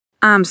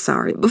I'm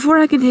sorry, before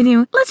I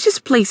continue, let's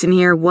just place in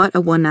here what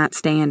a one-night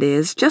stand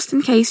is, just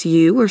in case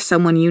you or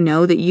someone you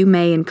know that you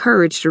may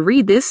encourage to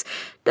read this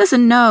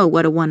doesn't know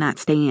what a one-night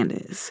stand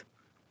is.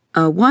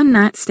 A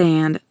one-night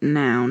stand,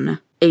 noun.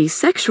 A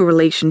sexual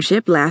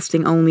relationship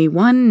lasting only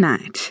one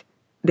night.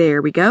 There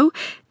we go.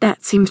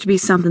 That seems to be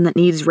something that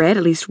needs read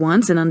at least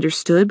once and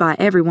understood by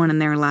everyone in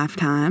their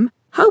lifetime.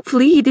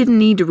 Hopefully you didn't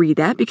need to read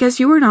that because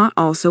you are not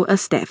also a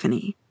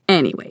Stephanie.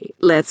 Anyway,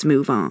 let's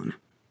move on.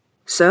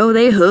 So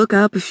they hook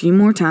up a few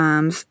more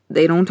times.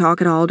 They don't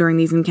talk at all during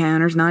these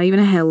encounters, not even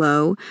a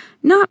hello.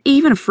 Not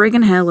even a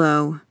friggin'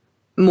 hello.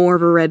 More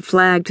of a red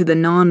flag to the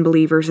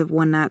non-believers of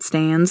one-night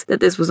stands that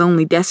this was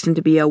only destined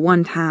to be a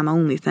one-time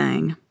only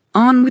thing.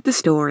 On with the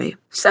story.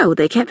 So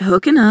they kept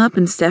hooking up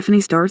and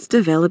Stephanie starts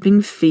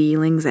developing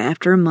feelings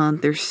after a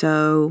month or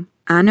so.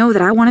 I know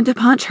that I wanted to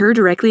punch her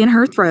directly in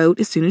her throat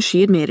as soon as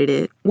she admitted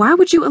it. Why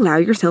would you allow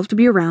yourself to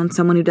be around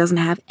someone who doesn't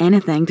have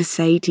anything to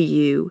say to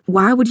you?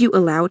 Why would you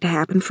allow it to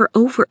happen for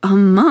over a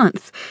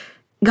month?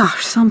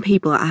 Gosh, some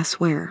people, I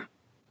swear.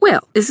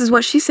 Well, this is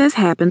what she says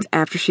happens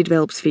after she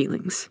develops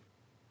feelings.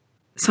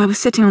 So I was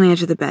sitting on the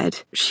edge of the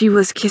bed. She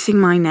was kissing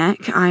my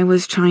neck. I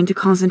was trying to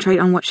concentrate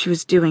on what she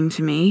was doing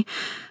to me.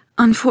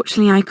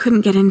 Unfortunately, I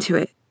couldn't get into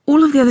it.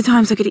 All of the other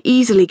times I could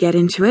easily get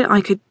into it.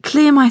 I could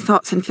clear my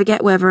thoughts and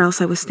forget whatever else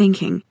I was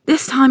thinking.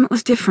 This time it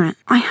was different.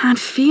 I had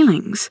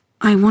feelings.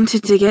 I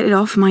wanted to get it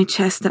off my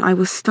chest that I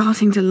was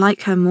starting to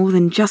like her more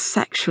than just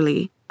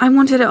sexually. I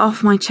wanted it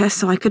off my chest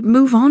so I could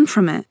move on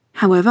from it.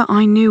 However,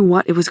 I knew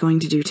what it was going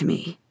to do to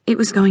me. It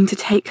was going to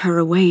take her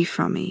away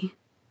from me.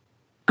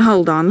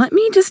 Hold on, let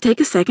me just take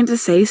a second to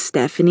say,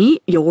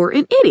 Stephanie, you're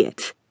an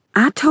idiot.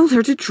 I told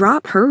her to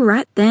drop her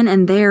right then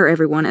and there,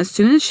 everyone, as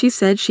soon as she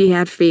said she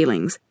had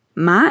feelings.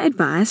 My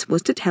advice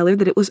was to tell her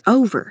that it was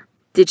over.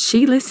 Did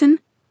she listen?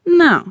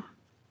 No.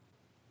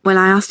 Well,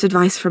 I asked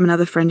advice from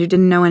another friend who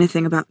didn't know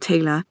anything about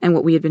Taylor and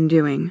what we had been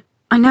doing.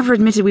 I never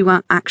admitted we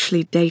weren't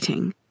actually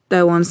dating,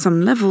 though on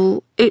some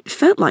level, it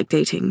felt like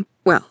dating.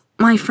 Well,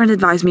 my friend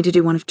advised me to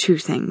do one of two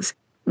things.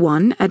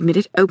 1, admit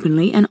it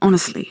openly and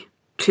honestly.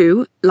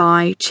 2,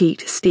 lie,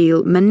 cheat,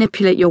 steal,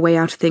 manipulate your way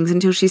out of things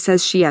until she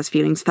says she has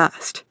feelings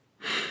first.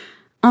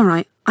 All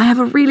right. I have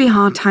a really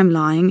hard time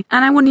lying,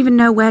 and I wouldn't even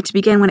know where to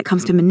begin when it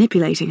comes to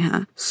manipulating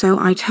her. So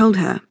I told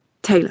her,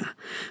 Taylor,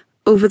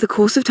 over the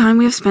course of time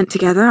we have spent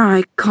together,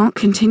 I can't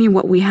continue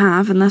what we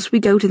have unless we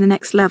go to the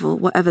next level,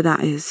 whatever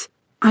that is.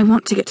 I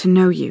want to get to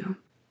know you.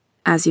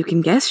 As you can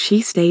guess,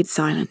 she stayed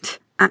silent.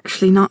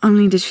 Actually, not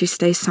only did she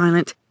stay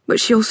silent, but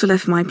she also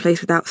left my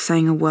place without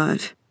saying a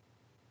word.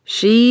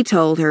 She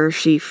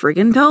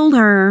friggin' told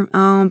her.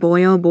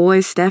 Oh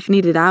boy,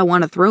 Stephanie, did I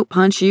want to throat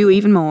punch you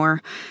even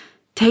more.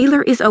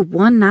 Taylor is a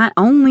one night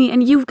only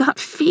and you've got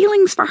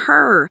feelings for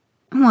her.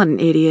 What an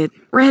idiot.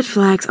 Red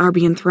flags are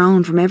being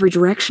thrown from every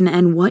direction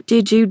and what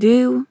did you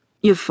do?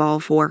 You fall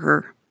for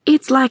her.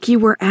 It's like you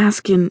were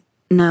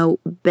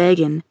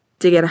begging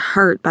to get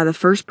hurt by the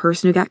first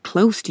person who got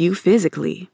close to you physically.